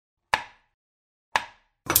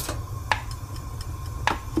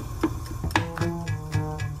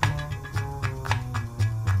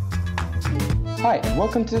Hi, and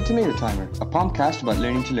welcome to the Tomato Timer, a podcast about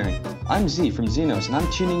learning to learn. I'm Z from Xenos, and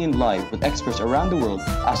I'm tuning in live with experts around the world,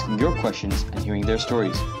 asking your questions and hearing their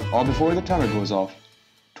stories, all before the timer goes off.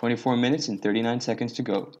 24 minutes and 39 seconds to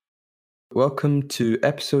go. Welcome to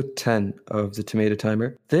episode 10 of the Tomato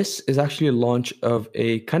Timer. This is actually a launch of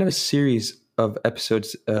a kind of a series of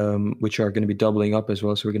episodes which are going to be doubling up as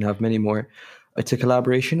well, so we're going to have many more. It's a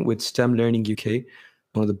collaboration with STEM Learning UK,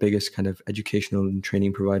 one of the biggest kind of educational and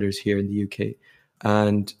training providers here in the UK.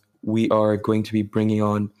 And we are going to be bringing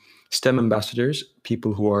on STEM ambassadors,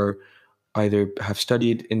 people who are either have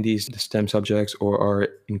studied in these STEM subjects or are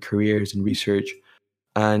in careers and research.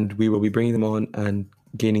 And we will be bringing them on and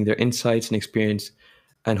gaining their insights and experience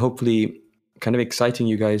and hopefully kind of exciting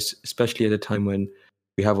you guys, especially at a time when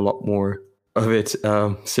we have a lot more of it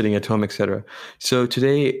sitting at home, etc. So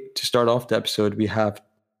today, to start off the episode, we have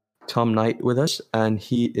Tom Knight with us, and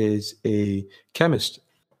he is a chemist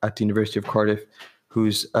at the University of Cardiff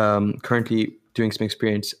who's currently doing some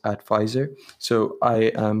experience at Pfizer. So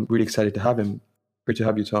I am really excited to have him. Great to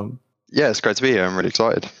have you, Tom. Yeah, it's great to be here. I'm really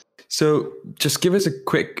excited. So just give us a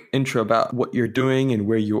quick intro about what you're doing and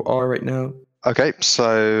where you are right now. Okay,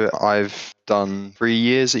 so I've done 3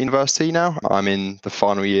 years at university now. I'm in the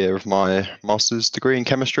final year of my master's degree in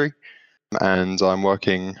chemistry, and I'm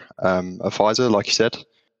working at Pfizer, like you said,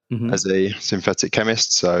 as a synthetic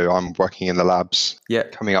chemist. So I'm working in the labs,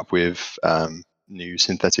 coming up with new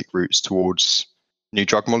synthetic routes towards new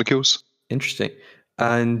drug molecules. Interesting.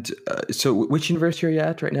 And so which university are you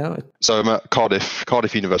at right now? So I'm at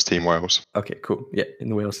Cardiff University in Wales. Okay, cool. Yeah,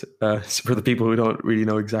 in Wales. So for the people who don't really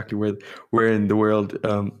know exactly where in the world,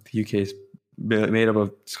 the UK is made up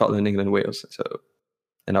of Scotland, England, Wales,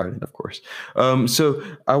 and Ireland, of course. So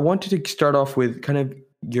I wanted to start off with kind of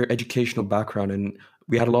your educational background, and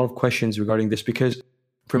we had a lot of questions regarding this because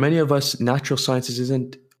for many of us, natural sciences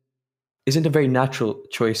isn't a very natural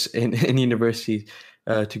choice in university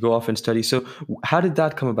to go off and study. So how did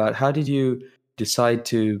that come about? How did you decide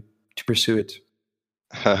to pursue it?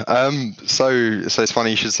 So it's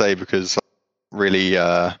funny you should say, because really,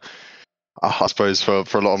 I suppose for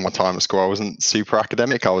a lot of my time at school, I wasn't super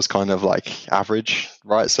academic. I was kind of like average,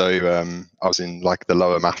 right? So I was in like the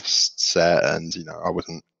lower maths set, and I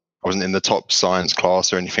wasn't in the top science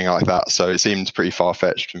class or anything like that. So it seemed pretty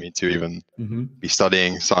far-fetched for me to even be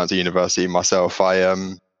studying science at university myself. I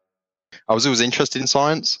was always interested in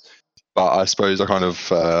science, but I suppose I kind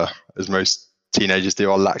of, as most teenagers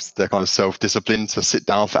do, I lacked the kind of self-discipline to sit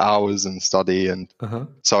down for hours and study. And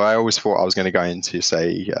so I always thought I was going to go into,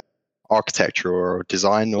 say, architecture or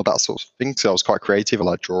design or that sort of thing. So I was quite creative. I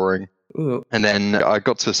like drawing. Ooh. And then I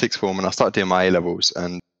got to sixth form and I started doing my A-levels,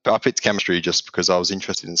 and I picked chemistry just because I was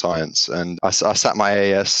interested in science. And I sat my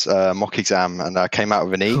AS mock exam, and I came out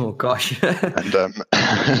with an E. Oh gosh! And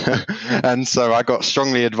and so I got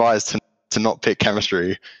strongly advised to not pick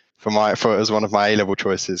chemistry as one of my A-level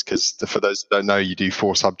choices, because for those who don't know, you do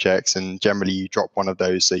 4 subjects, and generally you drop one of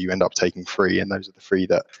those, so you end up taking 3, and those are the 3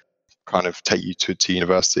 that kind of take you to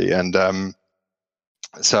university. And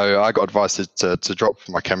so I got advised to drop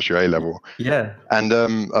my chemistry A-level. Yeah. And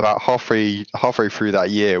about halfway through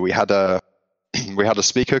that year, we had a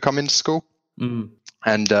speaker come into school,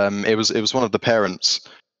 and it was one of the parents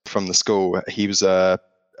from the school. He was a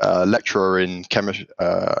lecturer in chemistry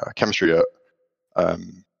at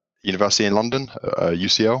University in London,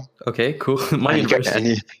 UCL. Okay, cool. My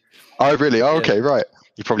university. Oh, really? Oh, okay, right.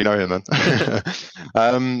 You probably know him then.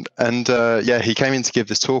 He came in to give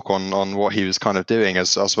this talk on what he was kind of doing,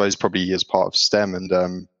 as I suppose probably as part of STEM,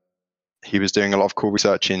 and he was doing a lot of cool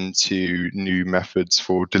research into new methods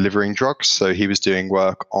for delivering drugs. So he was doing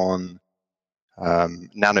work on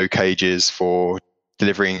nano cages for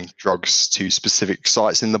delivering drugs to specific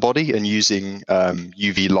sites in the body, and using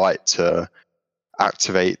UV light to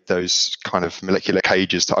activate those kind of molecular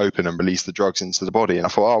cages to open and release the drugs into the body. And I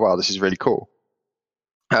thought, oh wow, this is really cool.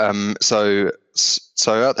 So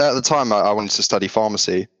at the time I wanted to study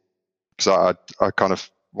pharmacy, because I kind of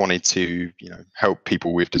wanted to help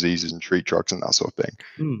people with diseases and treat drugs and that sort of thing.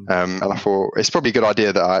 And I thought it's probably a good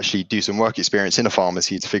idea that I actually do some work experience in a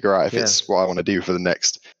pharmacy to figure out if it's what I want to do for the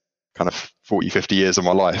next kind of 40-50 years of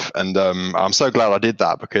my life. And I'm so glad I did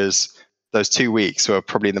that, because those 2 weeks were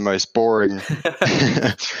probably the most boring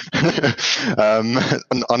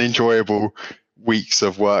and unenjoyable weeks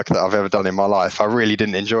of work that I've ever done in my life. I really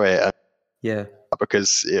didn't enjoy it. Yeah.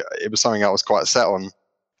 Because it was something I was quite set on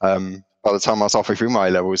by the time I was halfway through my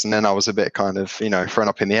A-levels. And then I was a bit kind of, thrown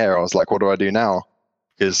up in the air. I was like, what do I do now?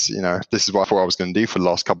 Because, this is what I thought I was going to do for the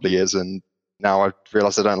last couple of years. And now I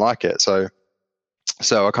realized I don't like it. So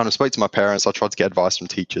So I kind of spoke to my parents. I tried to get advice from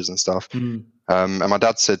teachers and stuff. Mm. And my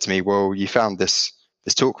dad said to me, "Well, you found this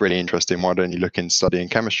talk really interesting. Why don't you look into studying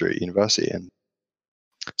chemistry at university?" And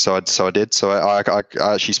so I did. So I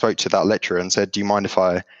actually spoke to that lecturer and said, "Do you mind if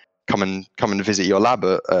I come and visit your lab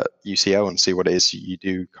at UCL and see what it is you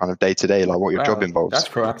do kind of day to day, like what your job involves?" That's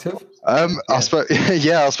proactive. I suppose,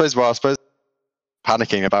 yeah, I suppose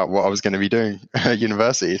panicking about what I was going to be doing at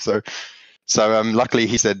university. So luckily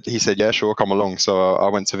he said, yeah, sure, come along. So I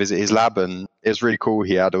went to visit his lab, and it was really cool.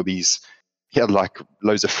 He had like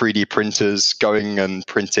loads of 3D printers going and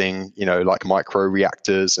printing, like micro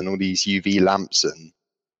reactors and all these UV lamps and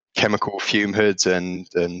chemical fume hoods and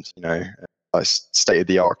like state of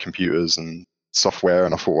the art computers and software.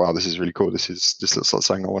 And I thought, wow, this is really cool. This looks like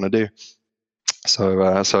something I want to do. So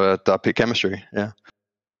I picked chemistry. Yeah.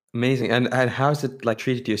 Amazing. And how's it like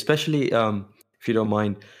treated you, especially if you don't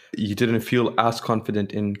mind, you didn't feel as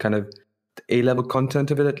confident in kind of the A-level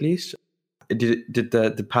content of it, at least? Did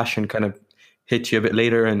the passion kind of hit you a bit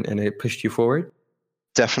later and it pushed you forward?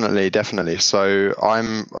 Definitely. So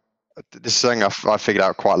this is something I figured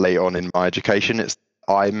out quite late on in my education.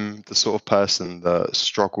 I'm the sort of person that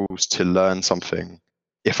struggles to learn something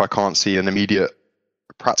if I can't see an immediate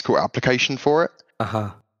practical application for it.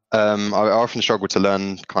 Uh-huh. I often struggle to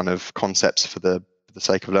learn kind of concepts for the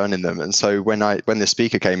sake of learning them. And so when the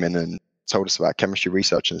speaker came in and told us about chemistry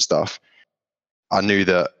research and stuff, I knew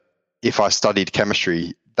that if I studied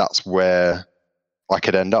chemistry, that's where I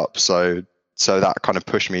could end up. So that kind of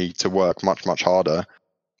pushed me to work much, much harder,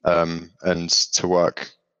 and to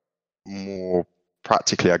work more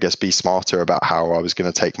practically, I guess, be smarter about how I was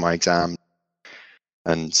going to take my exam,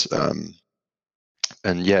 and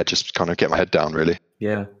yeah, just kind of get my head down, really.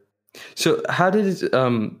 Yeah. So how did it,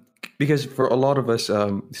 because for a lot of us,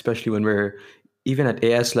 especially when we're even at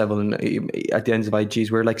AS level and at the ends of IGs,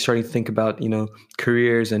 we're like starting to think about,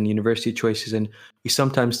 careers and university choices, and we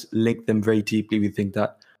sometimes link them very deeply. We think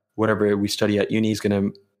that whatever we study at uni is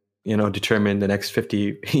going to, determine the next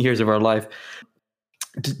 50 years of our life.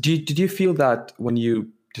 Did you feel that when you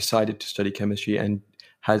decided to study chemistry, and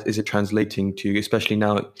is it translating to, especially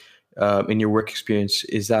now in your work experience,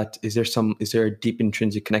 is there a deep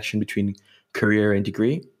intrinsic connection between career and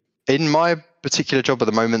degree? In my particular job at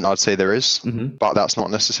the moment, I'd say there is, but that's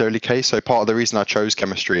not necessarily the case. So part of the reason I chose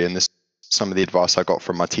chemistry, and some of the advice I got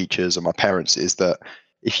from my teachers and my parents, is that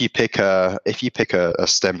if you pick a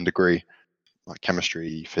STEM degree, like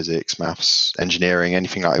chemistry, physics, maths, engineering,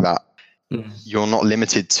 anything like that, you're not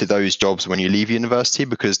limited to those jobs when you leave university,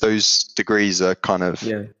 because those degrees are kind of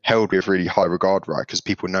held with really high regard, right? Because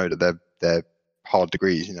people know that they're hard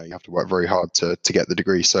degrees. You have to work very hard to get the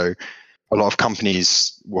degree. So a lot of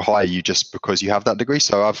companies will hire you just because you have that degree.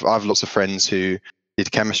 So I've lots of friends who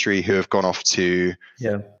did chemistry who have gone off to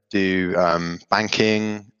do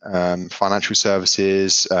banking, financial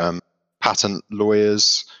services, patent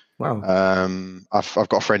lawyers. Wow. I've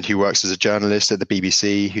got a friend who works as a journalist at the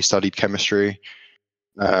BBC who studied chemistry.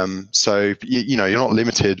 So you're not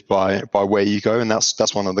limited by where you go, and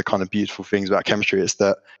that's one of the kind of beautiful things about chemistry, is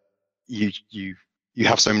that you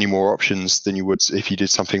have so many more options than you would if you did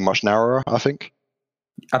something much narrower, I think.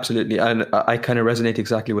 Absolutely. And I kind of resonate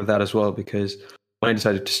exactly with that as well, because when I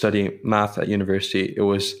decided to study math at university, it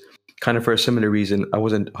was kind of for a similar reason. I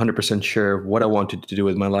wasn't 100% sure what I wanted to do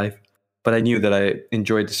with my life, but I knew that I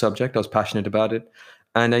enjoyed the subject. I was passionate about it.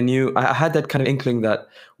 And I knew I had that kind of inkling that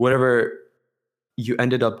whatever you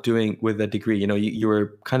ended up doing with a degree, you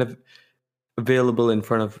were kind of available in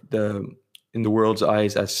the world's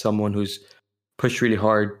eyes as someone who's pushed really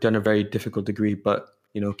hard, done a very difficult degree, but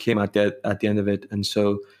came at the end of it. And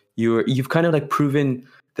so you've kind of like proven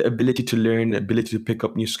the ability to learn, the ability to pick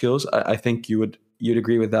up new skills. I think you'd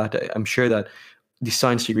agree with that. I'm sure that the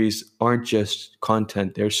science degrees aren't just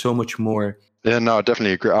content. There's so much more. Yeah, no, I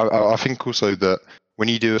definitely agree. I think also that when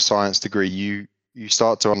you do a science degree, you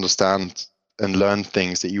start to understand and learn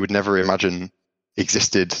things that you would never imagine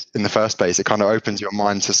existed in the first place. It kind of opens your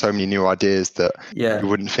mind to so many new ideas that you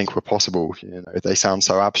wouldn't think were possible. They sound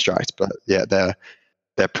so abstract, but yeah,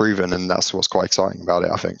 they're proven, and that's what's quite exciting about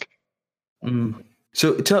it, I think.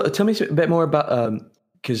 So tell me a bit more about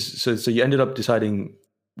because so you ended up deciding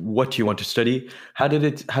what you want to study. How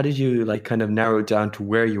did you like kind of narrow it down to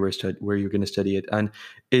where you were going to study it? And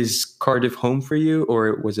is Cardiff home for you,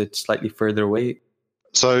 or was it slightly further away?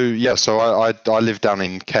 So I live down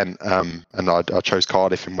in Kent, and I chose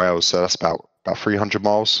Cardiff in Wales, so that's about 300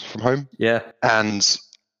 miles from home. Yeah. And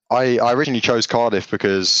I originally chose Cardiff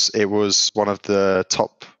because it was one of the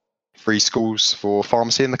top 3 schools for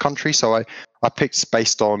pharmacy in the country. So I picked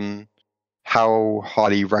based on how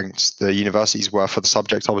highly ranked the universities were for the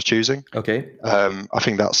subject I was choosing. Okay. I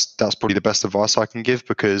think that's probably the best advice I can give,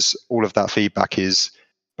 because all of that feedback is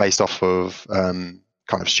based off of kind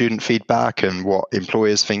of student feedback and what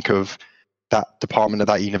employers think of that department of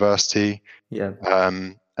that university. Yeah.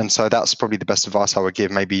 And so that's probably the best advice I would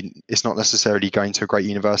give. Maybe it's not necessarily going to a great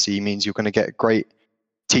university means you're going to get great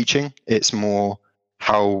teaching. It's more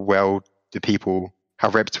how well do people, how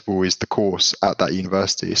reputable is the course at that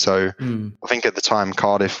university. So I think at the time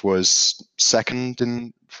Cardiff was second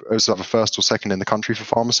in, it was either first or second in the country for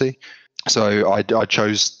pharmacy. So I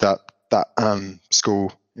chose that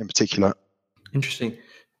school in particular. Interesting.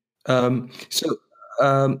 So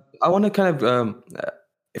I want to kind of,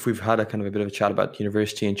 if we've had a kind of a bit of a chat about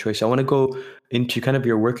university and choice, I want to go into kind of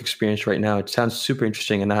your work experience right now. It sounds super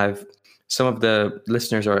interesting, and I have some of the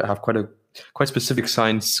listeners have quite specific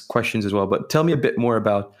science questions as well. But tell me a bit more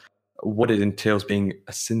about what it entails being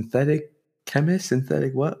a synthetic chemist.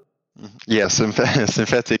 Synthetic what? Yeah,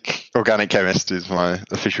 synthetic organic chemist is my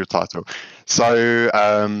official title. So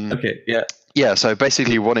okay, yeah. Yeah, so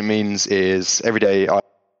basically what it means is every day I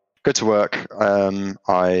go to work.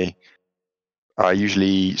 I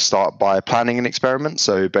usually start by planning an experiment.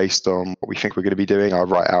 So based on what we think we're going to be doing, I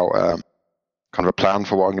write out kind of a plan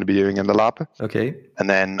for what I'm going to be doing in the lab. Okay. And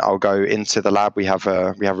then I'll go into the lab. We have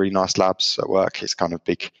really nice labs at work. It's kind of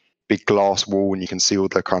big glass wall, and you can see all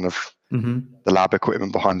the kind of the lab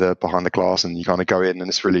equipment behind the glass, and you kind of go in, and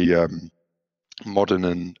it's really modern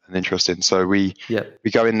and interesting. So we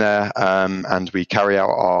go in there and we carry out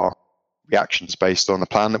our reactions based on the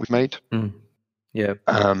plan that we've made. Yeah.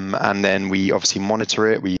 And then we obviously monitor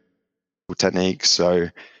it. We use techniques. So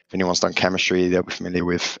if anyone's done chemistry, they'll be familiar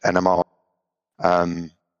with NMR,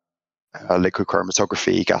 liquid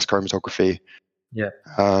chromatography, gas chromatography. Yeah.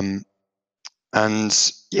 And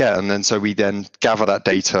then so we then gather that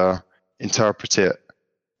data, interpret it,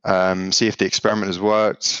 see if the experiment has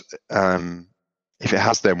worked. If it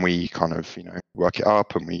has, then we kind of work it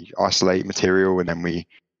up and we isolate material, and then we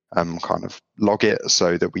kind of log it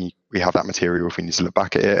so that we have that material if we need to look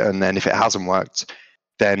back at it. And then if it hasn't worked,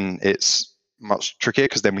 then it's much trickier,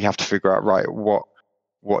 because then we have to figure out, right, what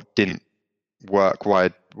didn't work,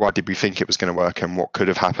 why did we think it was going to work, and what could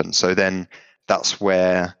have happened. So then that's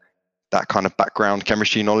where that kind of background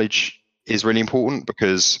chemistry knowledge is really important,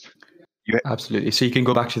 because absolutely. So you can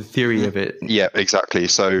go back to the theory of it. Yeah, exactly.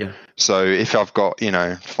 So if I've got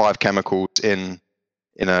 5 chemicals in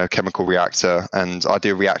a chemical reactor, and I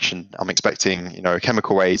do a reaction, I'm expecting a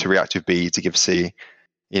chemical A to react with B to give C,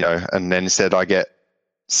 and then instead I get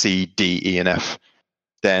C, D, E, and F.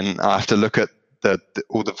 Then I have to look at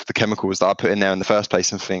all the chemicals that I put in there in the first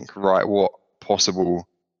place and think, right, what possible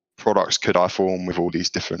products could I form with all these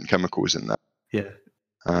different chemicals in there? Yeah.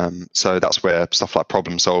 So that's where stuff like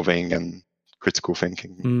problem solving and critical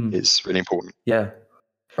thinking is really important. Yeah.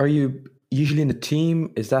 Are you usually in a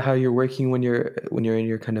team? Is that how you're working when you're in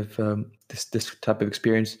your kind of this type of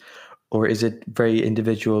experience, or is it very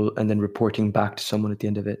individual and then reporting back to someone at the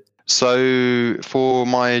end of it? So for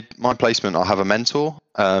my placement, I have a mentor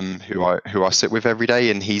who I sit with every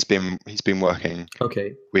day, and he's been working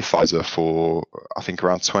with Pfizer for I think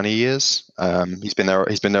around 20 years. He's been there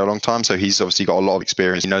a long time, so he's obviously got a lot of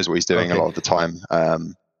experience. He knows what he's doing a lot of the time,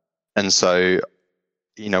 and so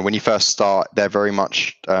when you first start, they're very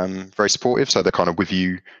much very supportive. So they're kind of with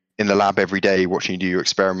you in the lab every day, watching you do your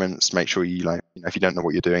experiments, make sure you if you don't know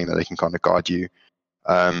what you're doing, that they can kind of guide you.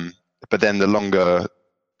 But then the longer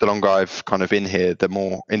I've kind of been here, the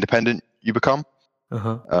more independent you become,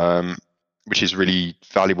 which is really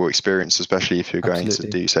valuable experience, especially if you're going to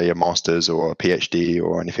do, say, a master's or a PhD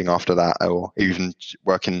or anything after that, or even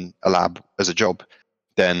work in a lab as a job.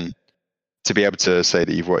 Then to be able to say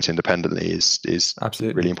that you've worked independently is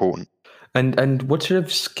absolutely really important. And what sort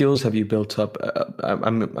of skills have you built up?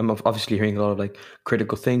 I'm obviously hearing a lot of like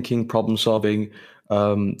critical thinking, problem solving,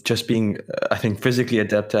 just being, I think, physically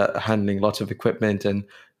adept at handling lots of equipment and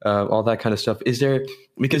all that kind of stuff. Is there,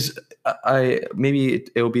 because maybe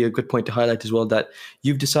it will be a good point to highlight as well, that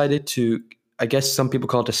you've decided to, I guess some people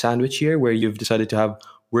call it a sandwich year, where you've decided to have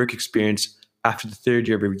work experience after the 3rd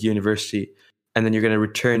year of university, and then you're going to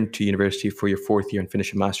return to university for your 4th year and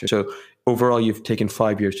finish a master's. So overall, you've taken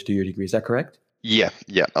 5 years to do your degree. Is that correct? Yeah,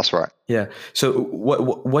 that's right. Yeah. So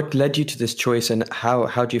what led you to this choice, and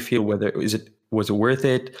how do you feel? Was it worth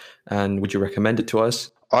it, and would you recommend it to us?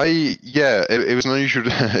 It was an unusual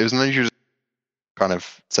it was an unusual kind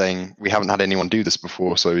of saying, we haven't had anyone do this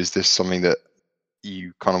before, so is this something that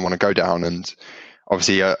you kind of want to go down? And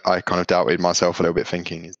obviously I kind of doubted myself a little bit,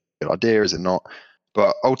 thinking, is it a good idea, is it not?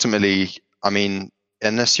 But ultimately, I mean,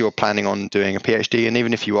 unless you're planning on doing a PhD, and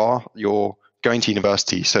even if you are, you're going to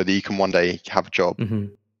university so that you can one day have a job.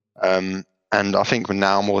 And I think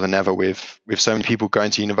now more than ever, with so many people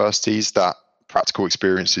going to universities, that practical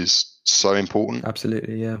experience is so important.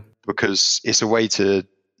 Absolutely, yeah. Because it's a way to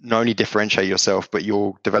not only differentiate yourself, but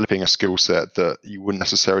you're developing a skill set that you wouldn't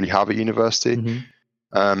necessarily have at university.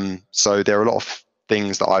 So there are a lot of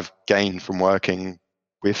things that I've gained from working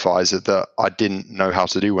with Pfizer that I didn't know how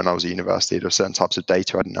to do when I was at university. There were certain types of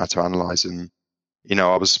data I didn't know how to analyze, and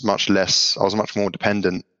I was much more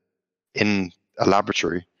dependent in a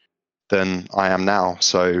laboratory than I am now.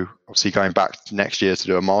 So obviously going back next year to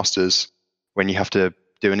do a master's, when you have to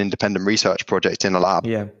do an independent research project in a lab,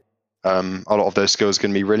 a lot of those skills are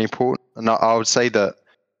going to be really important. And I would say that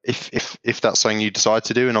if that's something you decide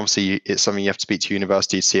to do, and obviously it's something you have to speak to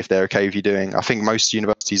university to see if they're okay with you doing, I think most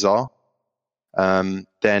universities are,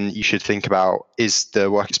 then you should think about, is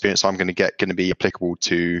the work experience I'm going to get going to be applicable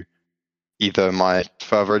to either my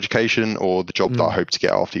further education or the job that I hope to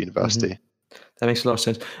get after university. That makes a lot of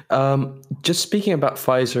sense. Just speaking about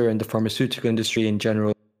Pfizer and the pharmaceutical industry in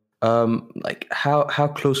general, like how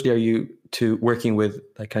closely are you to working with,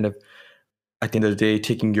 like, kind of at the end of the day,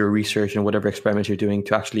 taking your research and whatever experiments you're doing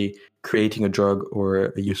to actually creating a drug or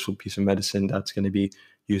a useful piece of medicine that's going to be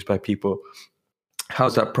used by people?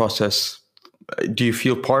 How's that process? Do you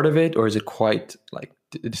feel part of it, or is it quite like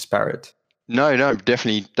disparate? No,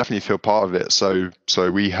 definitely feel part of it. So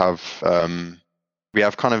we have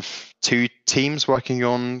kind of two teams working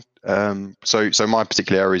on. So my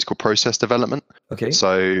particular area is called process development. Okay.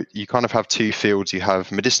 So you kind of have two fields. You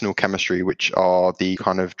have medicinal chemistry, which are the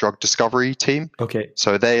kind of drug discovery team. Okay.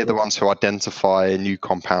 So they're the ones who identify new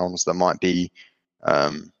compounds that might be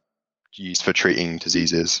used for treating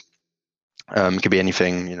diseases. It could be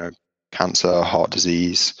anything, cancer, heart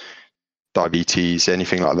disease, diabetes,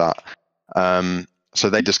 anything like that. So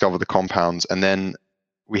they discover the compounds, and then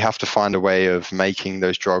we have to find a way of making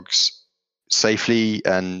those drugs safely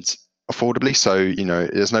and affordably. So,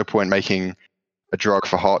 there's no point making a drug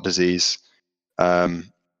for heart disease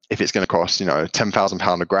if it's going to cost,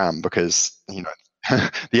 £10,000 a gram, because, the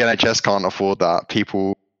NHS can't afford that.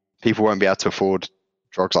 People won't be able to afford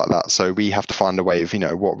drugs like that. So we have to find a way of,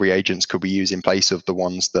 what reagents could we use in place of the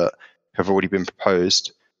ones that have already been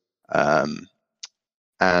proposed, and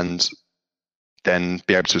then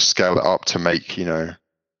be able to scale it up to make,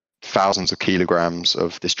 thousands of kilograms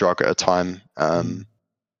of this drug at a time,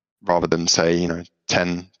 rather than say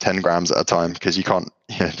 10 grams at a time, because you can't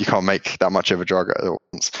make that much of a drug at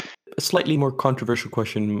once. A slightly more controversial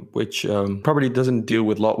question, which probably doesn't deal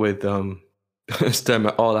with a lot with STEM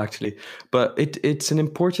at all, actually, but it's an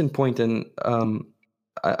important point, and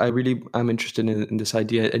I really am interested in this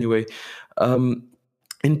idea anyway.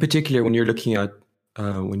 In particular, when you're looking at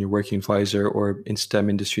when you're working in Pfizer or in STEM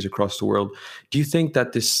industries across the world, do you think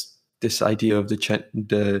that this idea of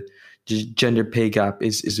the gender pay gap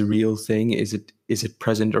is a real thing? Is it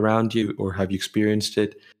present around you, or have you experienced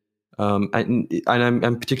it? And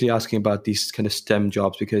I'm particularly asking about these kind of STEM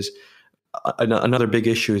jobs, because another big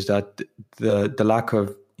issue is that the lack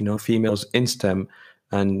of females in STEM,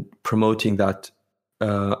 and promoting that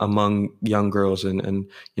among young girls, and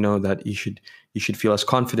that you should feel as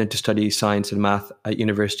confident to study science and math at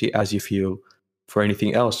university as you feel for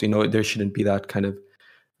anything else. There shouldn't be that kind of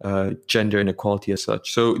gender inequality as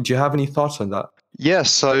such. So do you have any thoughts on that? Yeah,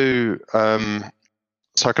 so I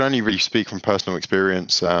can only really speak from personal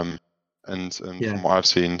experience, and from what I've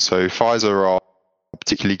seen. So Pfizer are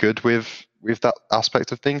particularly good with that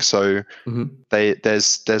aspect of things. So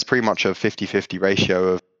there's pretty much a 50-50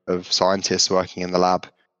 ratio of scientists working in the lab,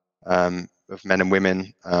 of men and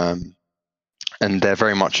women, and they're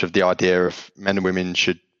very much of the idea of men and women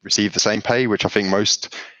should receive the same pay, which I think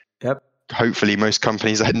hopefully most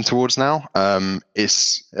companies are heading towards now.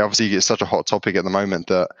 It's such a hot topic at the moment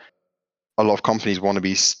that a lot of companies want to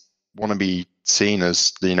be seen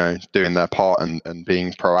as doing their part and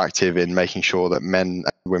being proactive in making sure that men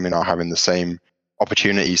and women are having the same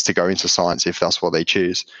opportunities to go into science if that's what they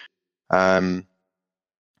choose. And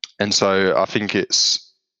so I think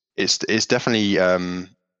it's definitely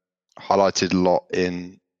highlighted a lot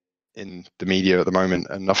in the media at the moment,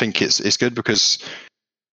 and I think it's good because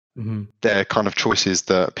they're kind of choices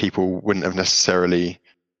that people wouldn't have necessarily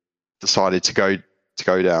decided to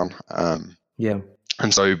go down.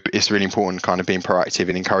 And so it's really important kind of being proactive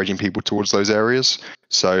and encouraging people towards those areas.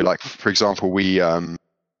 So like, for example, we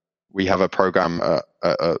have a program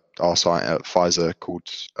at our site at Pfizer called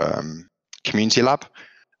Community Lab.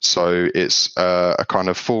 So it's a kind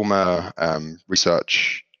of former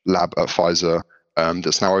research lab at Pfizer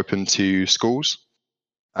that's now open to schools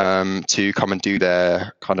to come and do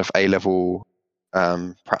their kind of A-level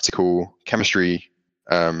practical chemistry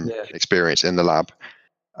experience in the lab.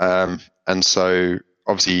 And so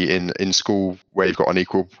obviously in school, where you've got an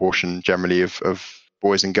equal proportion generally of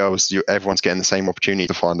boys and girls, everyone's getting the same opportunity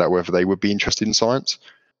to find out whether they would be interested in science.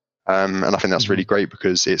 And I think that's really great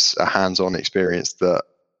because it's a hands-on experience that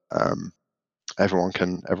everyone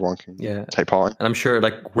can take part in. And I'm sure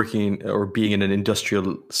like working or being in an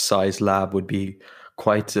industrial size lab would be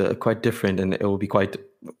quite different, and it will be quite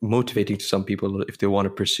motivating to some people if they want to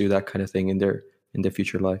pursue that kind of thing in their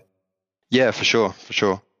future life. Yeah, for sure.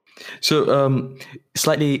 So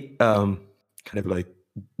slightly kind of like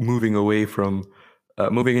moving away from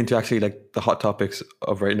moving into actually like the hot topics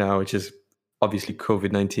of right now, which is obviously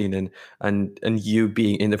COVID-19 and you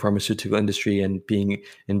being in the pharmaceutical industry and being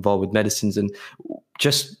involved with medicines, and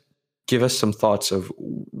just give us some thoughts of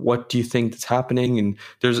what do you think that's happening. And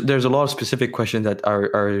there's a lot of specific questions that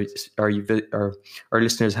our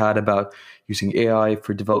listeners had about using AI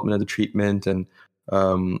for development of the treatment and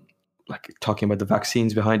like talking about the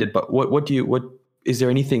vaccines behind it. But what is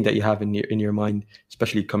there anything that you have in your mind,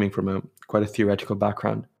 especially coming from quite a theoretical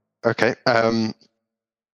background? Okay.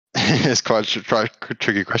 It's quite a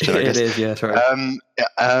tricky question, I guess. It is, yeah. Sorry.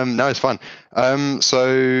 No, it's fine.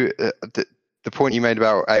 So the point you made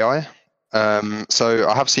about AI. So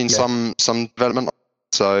I have seen some development.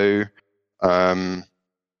 So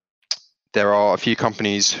there are a few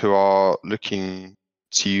companies who are looking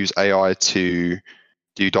to use AI to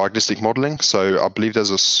do diagnostic modeling. So I believe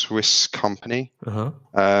there's a Swiss company who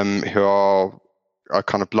are a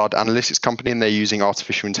kind of blood analytics company, and they're using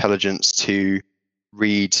artificial intelligence to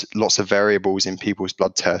read lots of variables in people's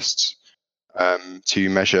blood tests to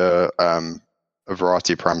measure a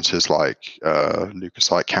variety of parameters like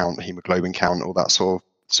leukocyte count, hemoglobin count, all that sort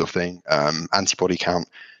of thing, antibody count,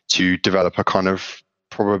 to develop a kind of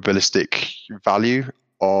probabilistic value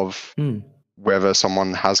of whether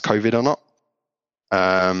someone has COVID or not.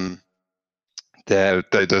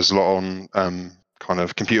 There's a lot on kind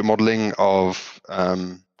of computer modeling of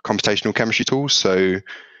computational chemistry tools, so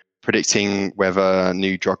predicting whether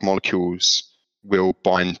new drug molecules will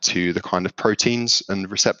bind to the kind of proteins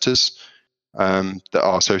and receptors that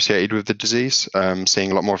are associated with the disease.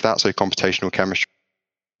 Seeing a lot more of that, so computational chemistry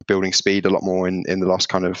building speed a lot more in the last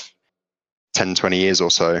kind of 10, 20 years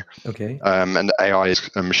or so. Okay. And AI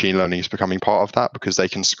and machine learning is becoming part of that because they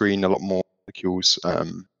can screen a lot more molecules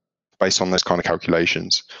based on those kind of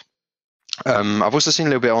calculations. I've also seen a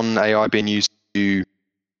little bit on AI being used to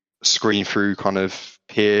screen through kind of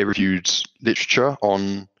peer-reviewed literature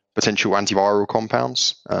on potential antiviral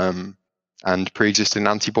compounds and pre-existing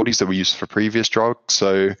antibodies that were used for previous drugs.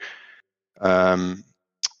 So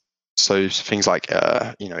things like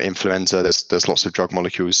influenza. There's lots of drug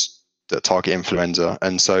molecules that target influenza,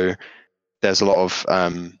 and so there's a lot of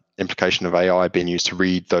implication of AI being used to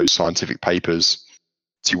read those scientific papers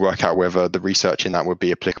to work out whether the research in that would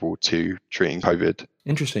be applicable to treating COVID.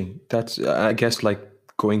 Interesting. That's, I guess, like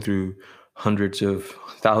going through hundreds of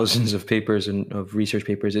thousands of papers and of research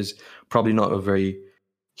papers is probably not a very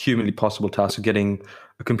humanly possible task. So getting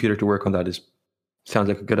a computer to work on that sounds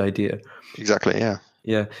like a good idea. Exactly. Yeah.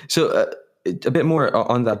 Yeah. So a bit more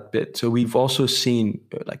on that bit. So we've also seen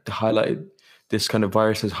this kind of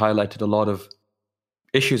virus has highlighted a lot of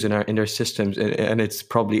issues in our systems, and it's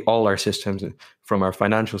probably all our systems, from our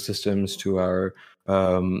financial systems to our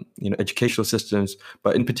educational systems.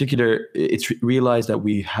 But in particular, it's realized that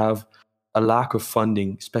we have a lack of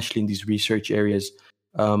funding, especially in these research areas.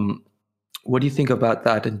 What do you think about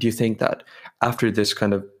that? And do you think that after this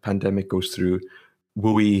kind of pandemic goes through,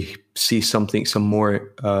 will we see some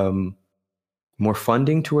more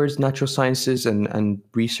funding towards natural sciences and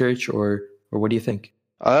research, or what do you think?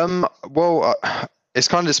 Well, it's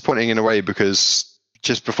kind of disappointing in a way because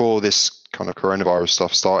just before this kind of coronavirus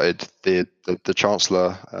stuff started, the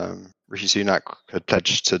Chancellor, Rishi Sunak, had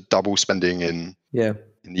pledged to double spending in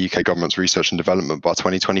the UK government's research and development by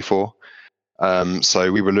 2024.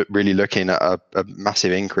 So we were really looking at a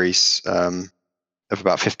massive increase of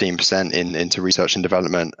about 15% into research and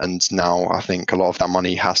development. And now I think a lot of that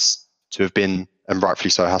money has to have been, and rightfully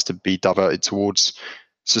so, has to be diverted towards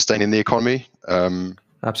sustaining the economy.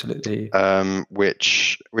 Absolutely.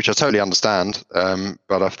 Which I totally understand.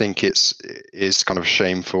 But I think it's kind of a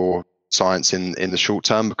shame for science in the short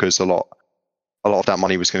term, because a lot of that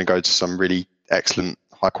money was going to go to some really excellent,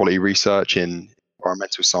 high quality research in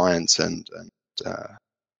environmental science and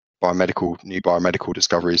new biomedical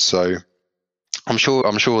discoveries. So I'm sure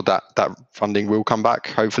that funding will come back,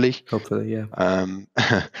 hopefully. Hopefully, yeah.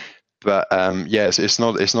 But yeah, it's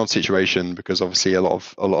not a situation, because obviously a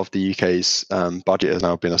lot of the UK's budget has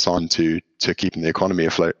now been assigned to keeping the economy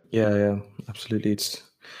afloat. Yeah, absolutely. It's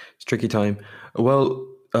a tricky time. Well,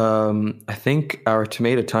 I think our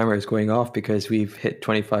tomato timer is going off because we've hit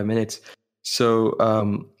 25 minutes.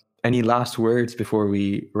 So, any last words before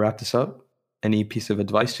we wrap this up? Any piece of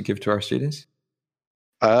advice to give to our students?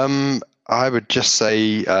 I would just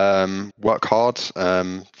say work hard,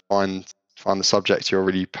 find the subject you're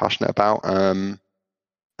really passionate about, and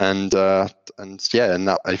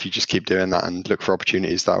that if you just keep doing that and look for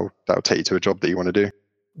opportunities, that'll take you to a job that you want to do.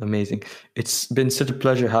 Amazing. It's been such a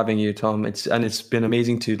pleasure having you, Tom. It's been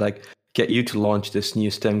amazing to get you to launch this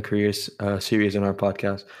new STEM careers series on our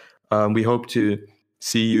podcast. We hope to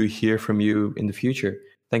see you, hear from you in the future.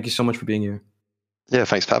 Thank you so much for being here. Yeah,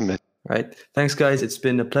 thanks for having me. All right. Thanks, guys. It's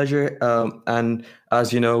been a pleasure. And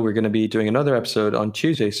as you know, we're going to be doing another episode on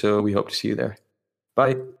Tuesday, so we hope to see you there.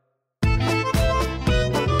 Bye.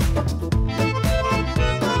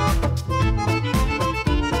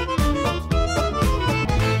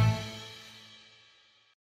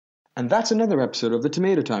 And that's another episode of the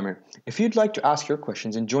Tomato Timer. If you'd like to ask your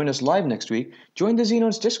questions and join us live next week, join the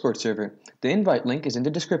Zenodes Discord server. The invite link is in the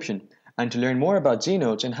description. And to learn more about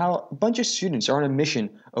Zenodes and how a bunch of students are on a mission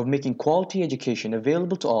of making quality education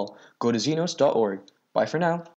available to all, go to zenodes.org. Bye for now.